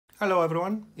Hello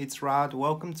everyone, it's Rad.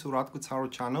 Welcome to Radko Tarot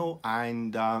channel,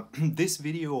 and this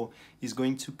video is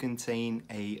going to contain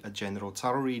a general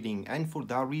tarot reading, and for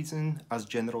that reason, as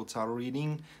general tarot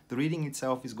reading, the reading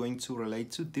itself is going to relate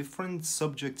to different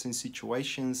subjects and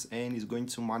situations and is going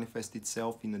to manifest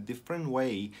itself in a different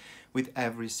way with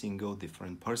every single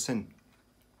different person.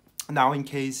 Now, in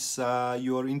case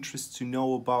you are interested to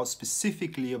know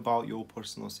specifically about your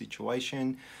personal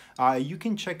situation, you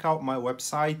can check out my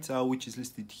website, which is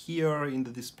listed here in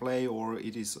the display, or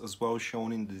it is as well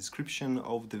shown in the description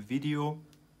of the video.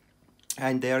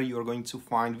 And there you are going to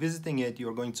find, visiting it, you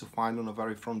are going to find on the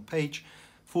very front page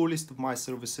full list of my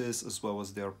services as well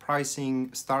as their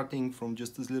pricing, starting from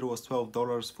just as little as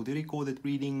 $12 for the recorded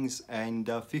readings and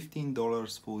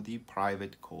 $15 for the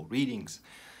private call readings.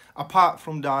 Apart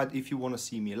from that, if you want to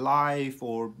see me live,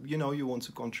 or you want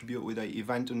to contribute with an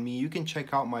event on me, you can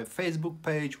check out my Facebook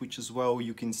page, which as well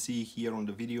you can see here on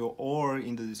the video or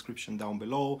in the description down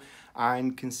below,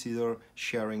 and consider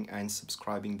sharing and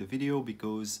subscribing the video,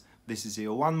 because this is a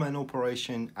one-man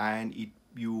operation and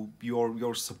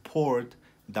your support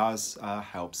does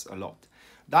helps a lot.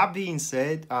 That being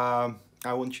said, I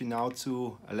want you now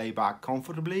to lay back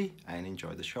comfortably and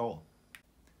enjoy the show.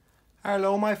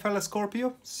 Hello my fellow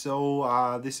Scorpio.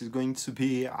 So this is going to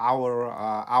be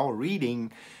our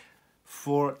reading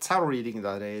for tarot reading,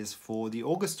 that is, for the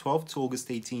August 12th to August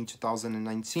 18,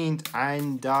 2019.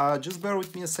 And just bear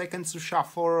with me a second to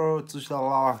shuffle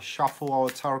our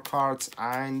tarot cards,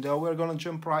 and we're gonna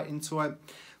jump right into it.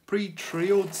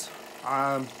 Pre-trilled.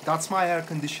 That's my air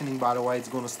conditioning, by the way. It's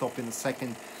gonna stop in a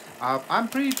second. I'm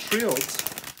pretty thrilled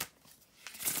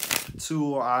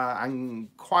to I'm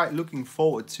quite looking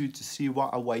forward to see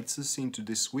what awaits us into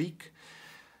this week.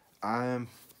 For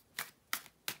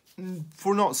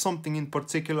not something in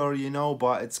particular,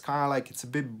 but it's kind of like it's a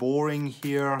bit boring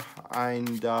here,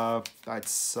 and I'm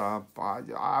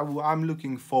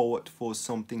looking forward for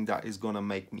something that is gonna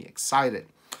make me excited.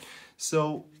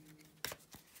 So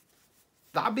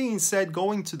that being said,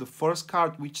 going to the first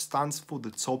card, which stands for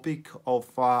the topic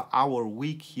of our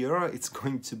week here, it's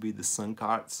going to be the Sun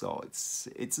card. So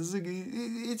it is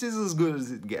as good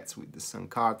as it gets with the Sun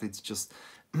card. It's just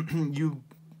the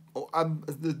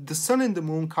Sun and the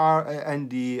Moon card and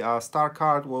the Star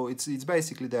card. Well, it's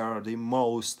basically they are the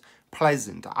most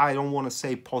pleasant. I don't want to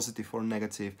say positive or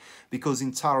negative, because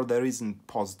in tarot there isn't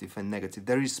positive and negative.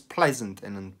 There is pleasant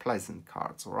and unpleasant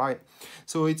cards. All right.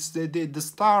 So it's the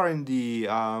Star and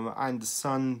the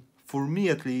Sun, for me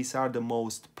at least, are the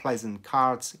most pleasant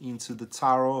cards into the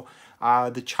tarot.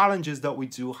 The challenges that we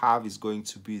do have is going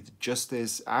to be the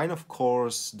Justice, and of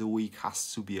course the week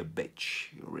has to be a bitch,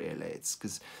 really. It's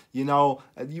because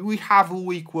we have a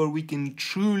week where we can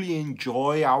truly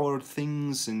enjoy our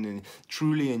things and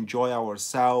truly enjoy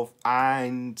ourselves,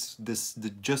 and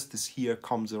the Justice here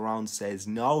comes around, says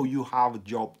no, you have a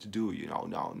job to do.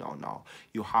 No,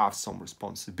 you have some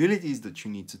responsibilities that you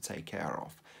need to take care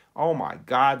of. Oh my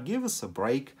God, give us a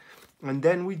break. And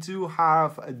then we do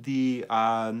have the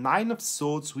Nine of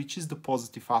Swords, which is the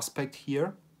positive aspect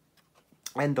here.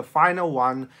 And the final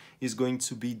one is going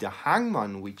to be the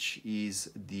Hangman, which is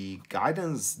the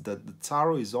guidance that the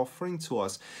tarot is offering to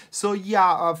us. So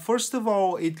yeah, first of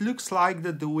all, it looks like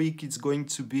that the week is going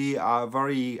to be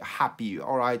very happy,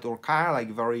 all right, or kind of like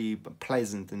very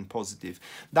pleasant and positive.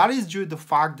 That is due to the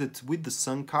fact that with the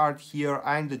Sun card here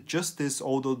and the Justice,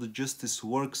 although the Justice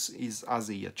works is as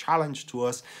a challenge to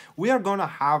us, we are gonna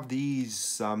have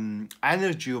these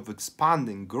energy of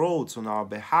expanding growth on our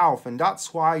behalf, and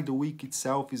that's why the week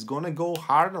itself is gonna go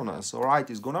hard on us. All right,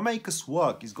 it's gonna make us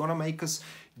work, it's gonna make us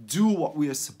do what we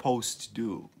are supposed to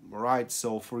do. All right,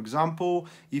 so for example,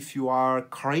 if you are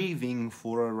craving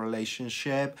for a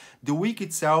relationship, the week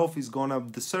itself is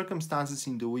the circumstances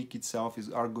in the week itself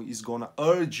is gonna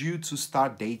urge you to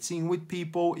start dating with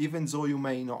people, even though you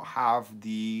may not have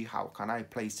the, how can I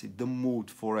place it, the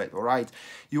mood for it. All right,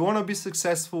 you want to be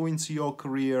successful into your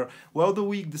career. Well, the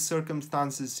week, the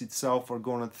circumstances itself are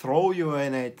gonna throw you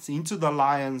in it, into the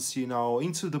lions,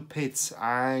 into the pits,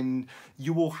 and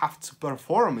you will have to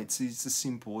perform. It's as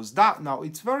simple as that. Now,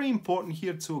 it's very important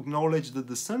here to acknowledge that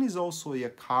the Sun is also a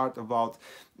card about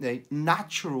a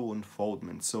natural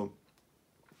unfoldment. So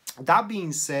that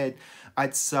being said,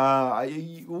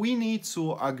 we need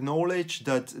to acknowledge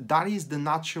that is the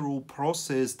natural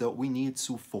process that we need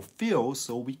to fulfill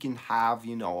so we can have,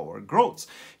 our growth.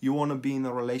 You want to be in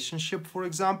a relationship, for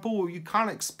example, you can't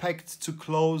expect to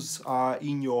close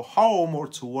in your home or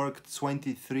to work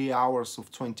 23 hours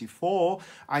of 24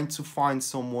 and to find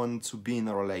someone to be in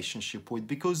a relationship with,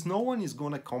 because no one is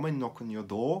going to come and knock on your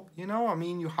door.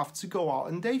 You have to go out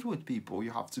and date with people.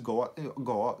 You have to go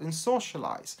out and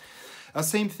socialize.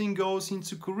 Same thing goes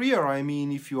into career. I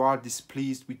mean, if you are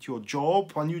displeased with your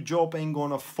job, a new job ain't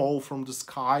gonna fall from the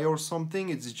sky or something.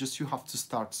 It's just you have to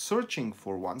start searching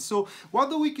for one. So what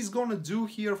the week is gonna do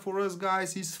here for us,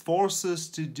 guys, is force us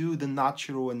to do the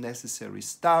natural and necessary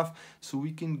stuff so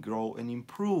we can grow and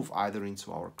improve either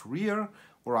into our career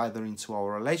or either into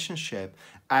our relationship.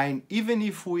 And even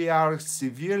if we are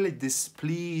severely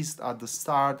displeased at the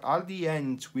start, at the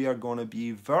end, we are gonna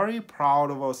be very proud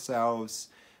of ourselves,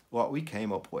 what we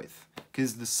came up with,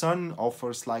 because the sun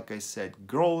offers, like I said,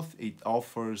 growth. It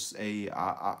offers a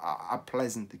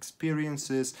pleasant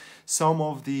experiences. Some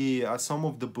of the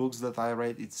books that I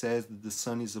read, it says that the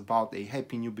sun is about a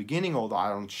happy new beginning, although I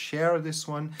don't share this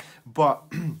one, but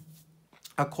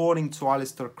according to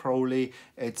Aleister Crowley,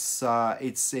 it's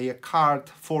a card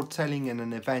foretelling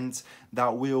an event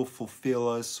that will fulfill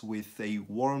us with a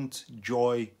warmth,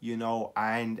 joy, you know,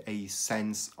 and a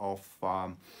sense of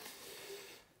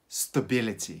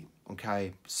stability.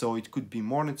 Okay, so it could be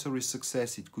monetary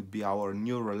success, it could be our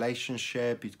new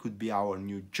relationship, it could be our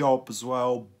new job as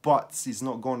well, but it's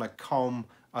not gonna come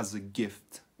as a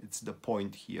gift. It's the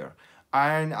point here.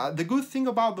 And the good thing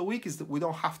about the week is that we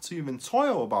don't have to even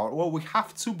toil about it. Well, we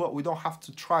have to, but we don't have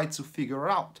to try to figure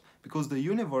it out, because the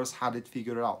universe had it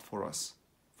figured out for us,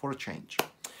 for a change.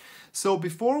 So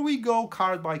before we go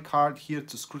card by card here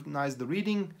to scrutinize the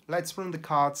reading, let's run the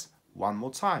cards one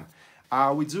more time.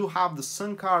 We do have the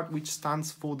Sun card, which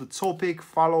stands for the topic,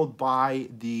 followed by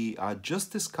the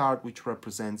Justice card, which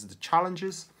represents the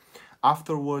challenges.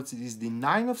 Afterwards, it is the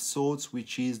Nine of Swords,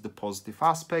 which is the positive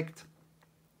aspect.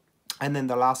 And then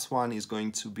the last one is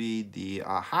going to be the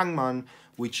Hangman,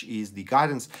 which is the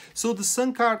guidance. So the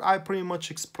Sun card, I pretty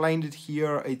much explained it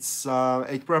here.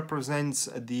 It represents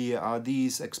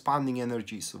these expanding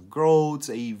energies of growth,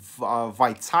 a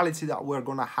vitality that we're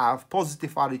gonna have,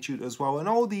 positive attitude as well, and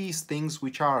all these things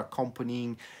which are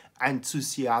accompanying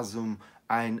enthusiasm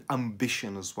and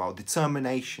ambition as well,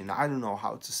 determination. I don't know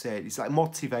how to say it. It's like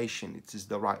motivation. It is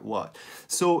the right word.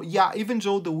 So yeah, even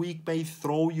though the week may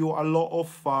throw you a lot of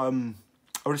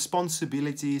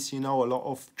responsibilities, you know, a lot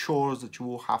of chores that you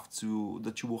will have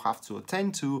to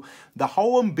attend to, the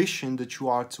whole ambition that you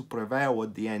are to prevail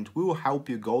at the end will help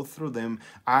you go through them,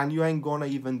 and you ain't gonna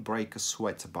even break a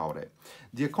sweat about it.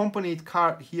 The accompanied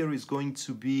card here is going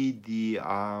to be the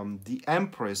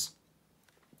Empress.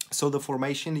 So the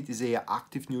formation, it is a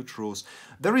active neutrals.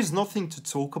 There is nothing to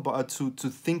talk about, to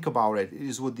think about it. It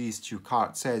is what these two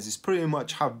cards says. It's pretty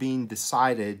much have been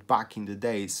decided back in the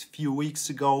days, few weeks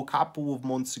ago, couple of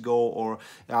months ago, or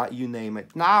you name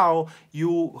it. Now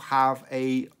you have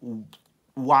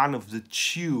one of the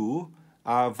two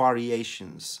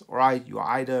variations, right? You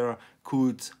either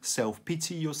could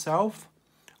self-pity yourself,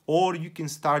 or you can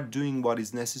start doing what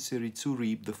is necessary to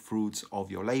reap the fruits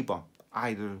of your labor,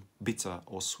 either bitter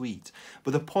or sweet.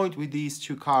 But the point with these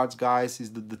two cards, guys,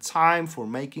 is that the time for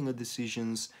making a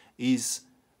decisions is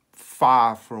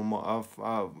far from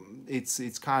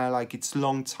it's kind of like it's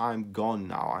long time gone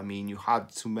now. I mean, you had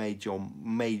to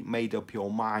made up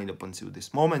your mind up until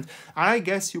this moment, and I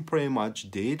guess you pretty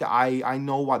much did. I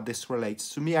know what this relates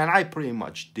to me, and I pretty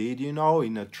much did, you know,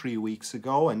 in 3 weeks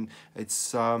ago, and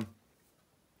it's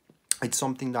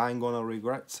something that I ain't gonna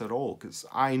regret at all, because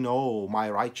I know my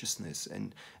righteousness,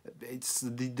 and it's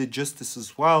the justice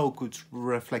as well could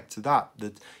reflect to that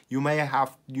you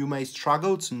may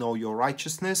struggle to know your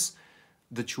righteousness,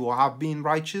 that you have been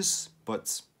righteous,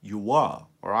 but you were, all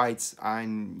right,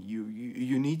 and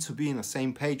you need to be in the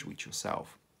same page with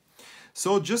yourself.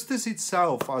 So justice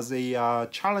itself as a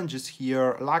challenges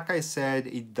here, like I said,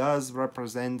 it does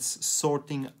represent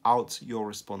sorting out your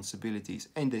responsibilities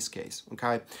in this case,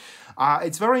 okay?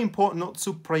 It's very important not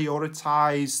to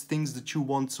prioritize things that you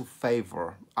want to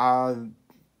favor.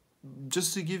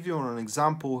 Just to give you an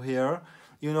example here,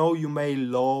 you know, you may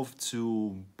love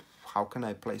to, how can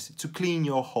I place it, to clean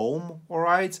your home, all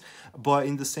right, but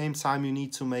in the same time you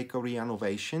need to make a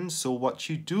renovation. So what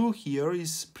you do here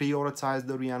is prioritize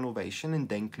the renovation and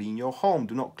then clean your home.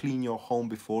 Do not clean your home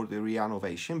before the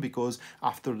renovation, because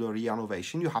after the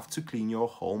renovation you have to clean your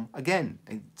home again.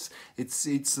 It's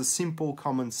a simple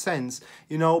common sense,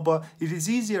 you know, but it is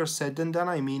easier said than done.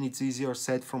 I mean, it's easier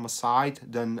said from a side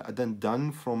than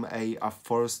done from a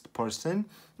first person,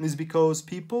 is because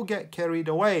people get carried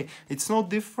away. It's no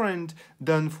different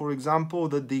than, for example,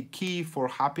 that the key for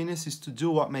happiness is to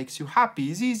do what makes you happy.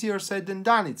 It's easier said than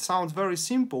done. It sounds very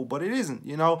simple, but it isn't,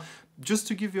 you know. just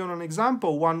to give you an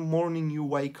example, one morning you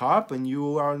wake up and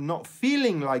you are not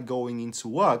feeling like going into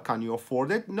work. Can you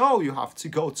afford it? No, you have to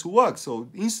go to work. So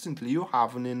instantly you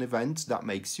have an event that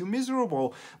makes you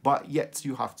miserable, but yet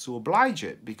you have to oblige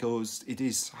it because it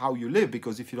is how you live.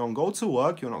 Because if you don't go to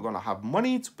work, you're not going to have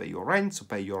money to pay your rent, to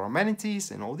pay your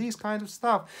amenities and all these kind of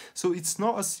stuff. So it's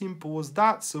not as simple as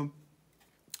that. So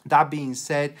that being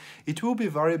said, it will be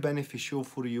very beneficial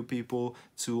for you people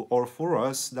to, or for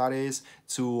us, that is,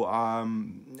 to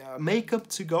make up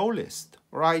to-go list,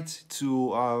 right?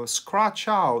 To scratch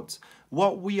out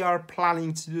what we are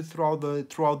planning to do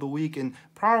throughout the week, and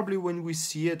probably when we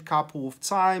see it a couple of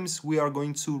times, we are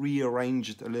going to rearrange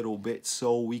it a little bit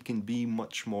so we can be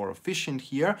much more efficient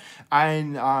here.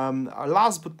 And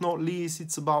last but not least,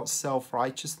 it's about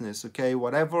self-righteousness, okay?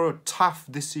 Whatever tough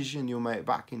decision you made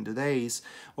back in the days,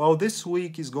 well, this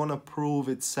week is gonna prove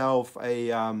itself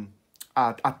a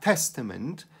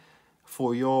testament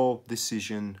for your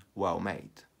decision well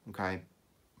made, okay?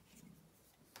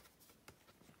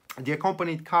 The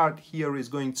accompanied card here is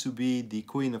going to be the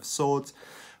Queen of Swords.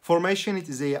 Formation, it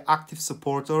is a active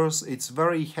supporters. It's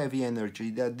very heavy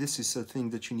energy. That this is a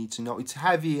thing that you need to know. It's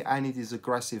heavy and it is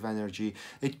aggressive energy.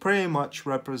 It pretty much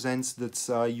represents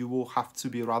that you will have to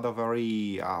be rather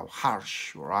very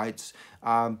harsh, right?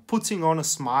 Putting on a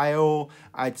smile.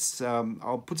 It's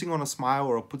putting on a smile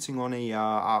or putting on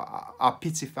a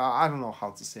pity. I don't know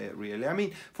how to say it really. I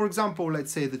mean, for example,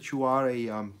 let's say that you are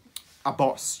a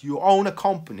boss, you own a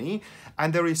company,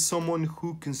 and there is someone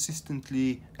who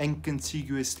consistently and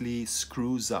contiguously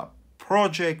screws up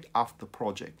project after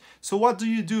project. So what do?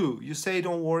 You say,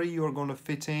 don't worry, you're gonna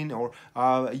fit in, or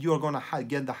you're gonna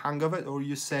get the hang of it, or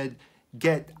you said,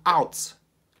 get out,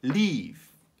 leave,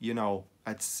 you know.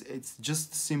 It's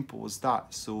just simple as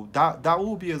that. So that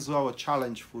will be as well a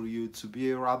challenge for you to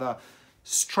be rather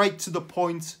straight to the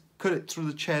point, cut it through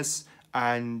the chest,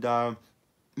 and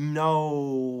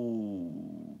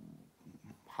no,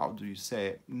 how do you say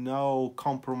it? No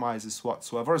compromises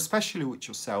whatsoever, especially with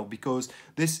yourself, because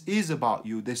this is about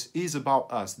you. This is about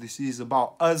us. This is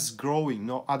about us growing,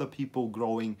 not other people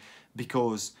growing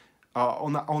because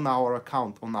on our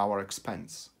account, on our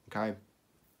expense. Okay.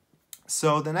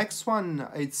 So the next one,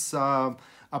 it's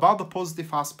about the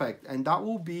positive aspect, and that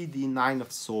will be the Nine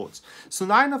of Swords. So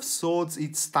Nine of Swords,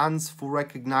 it stands for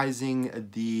recognizing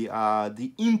the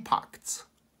impact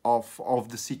of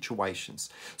the situations.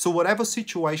 So whatever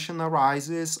situation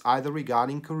arises, either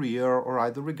regarding career or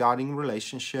either regarding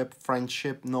relationship,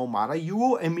 friendship, no matter, you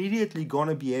will immediately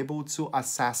gonna be able to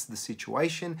assess the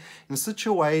situation in such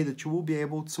a way that you will be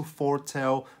able to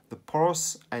foretell the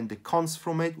pros and the cons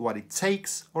from it, what it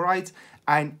takes, all right,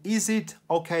 and is it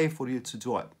okay for you to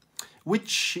do it,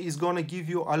 which is going to give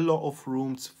you a lot of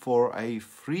room for a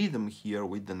freedom here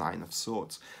with the Nine of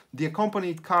Swords. The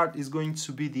accompanied card is going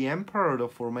to be the Emperor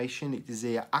of Formation. It is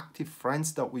a active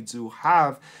friends that we do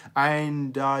have,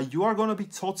 and you are going to be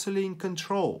totally in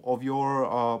control of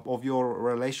your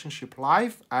relationship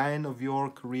life and of your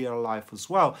career life as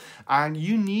well. And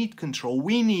you need control.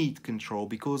 We need control,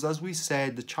 because as we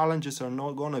said, the challenges are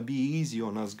not going to be easy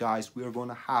on us, guys. We are going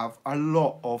to have a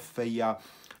lot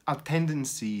of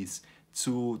tendencies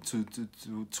to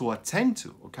attend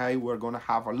to, okay? We're going to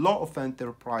have a lot of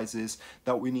enterprises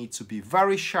that we need to be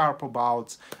very sharp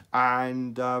about,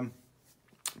 and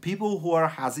people who are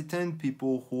hesitant,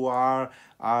 people who are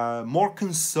more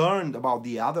concerned about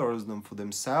the others than for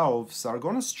themselves are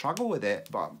going to struggle with it.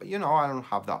 But you know, I don't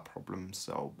have that problem,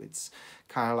 so it's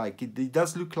kind of like it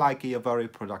does look like a very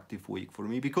productive week for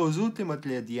me, because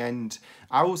ultimately at the end,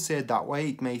 I will say it that way.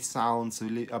 It may sound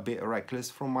a bit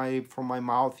reckless from my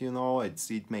mouth, you know.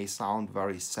 It may sound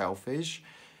very selfish,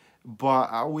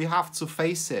 but we have to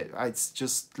face it. It's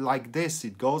just like this.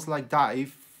 It goes like that.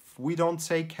 If we don't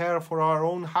take care for our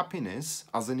own happiness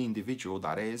as an individual,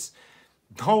 that is,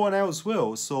 no one else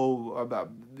will. So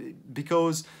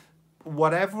because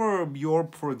whatever your,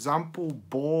 for example,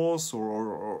 boss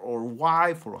or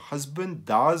wife or husband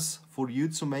does for you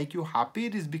to make you happy,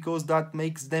 it is because that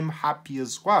makes them happy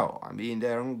as well. I mean,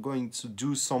 they're going to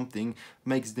do something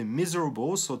makes them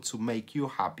miserable, so to make you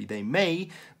happy they may,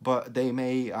 but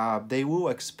they will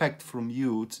expect from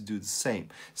you to do the same.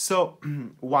 So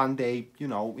one day, you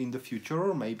know, in the future,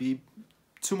 or maybe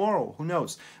tomorrow, who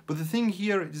knows. But the thing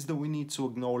here is that we need to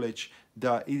acknowledge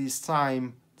that it is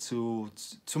time to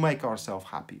make ourselves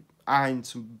happy and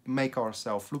to make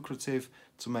ourselves lucrative,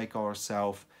 to make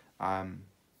ourselves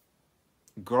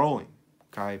growing,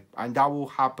 okay? And that will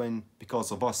happen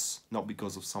because of us, not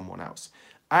because of someone else.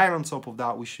 And on top of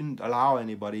that, we shouldn't allow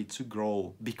anybody to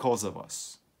grow because of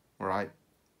us, all right?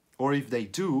 Or if they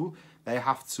do, they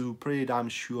have to pretty damn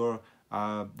sure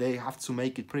They have to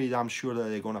make it pretty damn sure that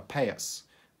they're gonna pay us,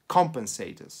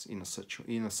 compensate us in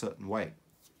a certain way.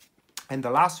 And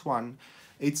the last one,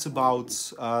 it's about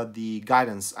the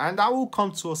guidance, and that will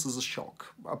come to us as a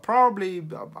shock. Probably,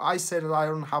 I said that I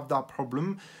don't have that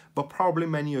problem, but probably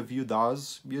many of you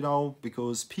does, you know,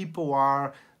 because people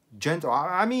are gentle.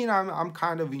 I mean, I'm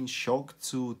kind of in shock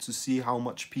to see how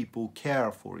much people care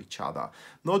for each other,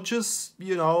 not just,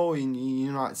 you know, in the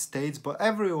United States, but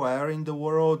everywhere in the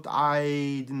world.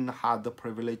 I didn't have the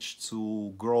privilege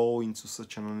to grow into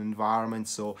such an environment.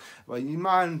 So in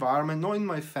my environment, not in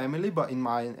my family, but in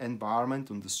my environment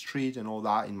on the street and all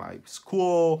that, in my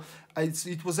school,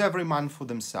 it was every man for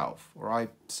themselves, right?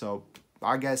 So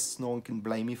I guess no one can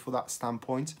blame me for that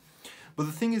standpoint. But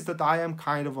the thing is that I am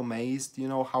kind of amazed, you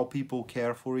know, how people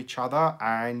care for each other.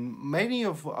 And many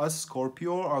of us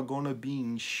Scorpio are going to be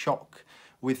in shock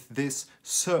with this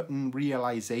certain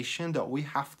realization that we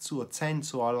have to attend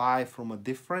to our life from a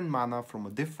different manner, from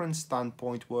a different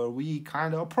standpoint, where we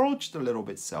kind of approached a little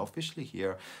bit selfishly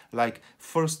here. Like,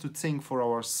 first to think for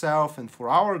ourselves and for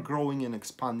our growing and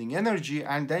expanding energy,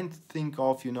 and then to think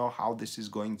of, you know, how this is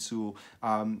going to,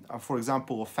 for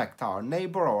example, affect our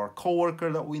neighbor or our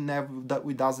coworker that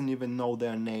we doesn't even know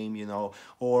their name, you know,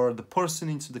 or the person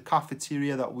into the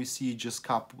cafeteria that we see just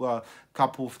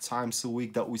couple of times a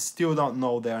week that we still don't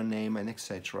know their name, and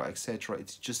etc, etc.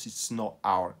 It's not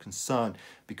our concern,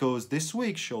 because this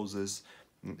week shows us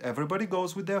everybody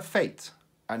goes with their fate,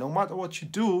 and no matter what you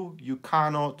do, you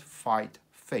cannot fight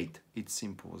fate. It's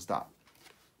simple as that.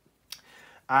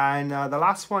 And the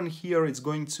last one here is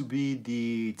going to be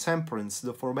the Temperance.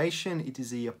 The formation, it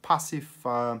is a passive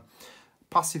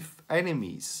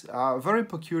enemies, very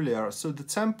peculiar. So the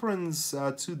Temperance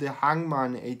to the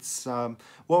Hangman, it's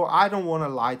well, I don't want to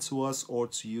lie to us or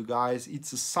to you guys.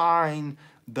 It's a sign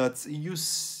that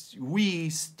we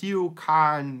still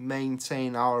can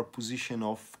maintain our position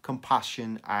of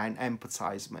compassion and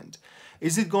empathizement.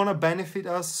 Is it gonna benefit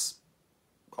us?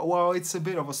 Well, it's a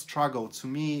bit of a struggle. To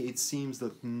me, it seems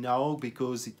that no,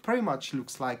 because it pretty much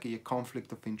looks like a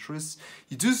conflict of interest.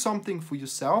 You do something for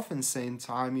yourself, and same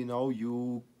time, you know,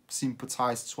 you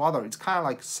sympathize to other. It's kind of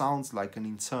like, sounds like an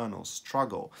internal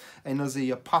struggle. And as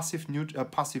a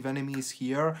passive enemy is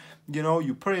here, you know,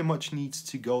 you pretty much need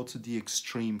to go to the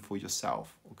extreme for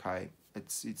yourself. Okay,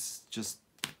 it's just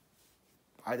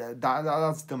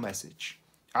that's the message.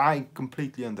 I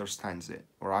completely understand it,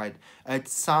 all right?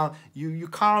 You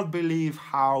can't believe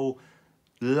how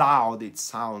loud it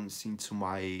sounds into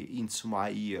my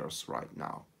ears right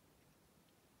now.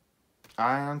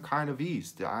 I am kind of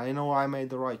eased. I know I made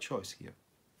the right choice here.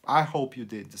 I hope you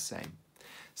did the same.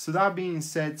 So that being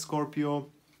said, Scorpio,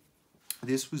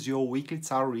 this was your weekly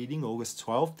tarot reading, August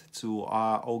 12th to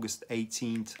August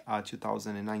 18th,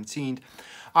 2019.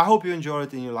 I hope you enjoyed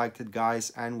it and you liked it,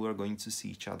 guys, and we're going to see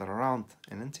each other around.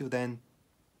 And until then,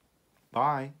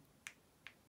 bye.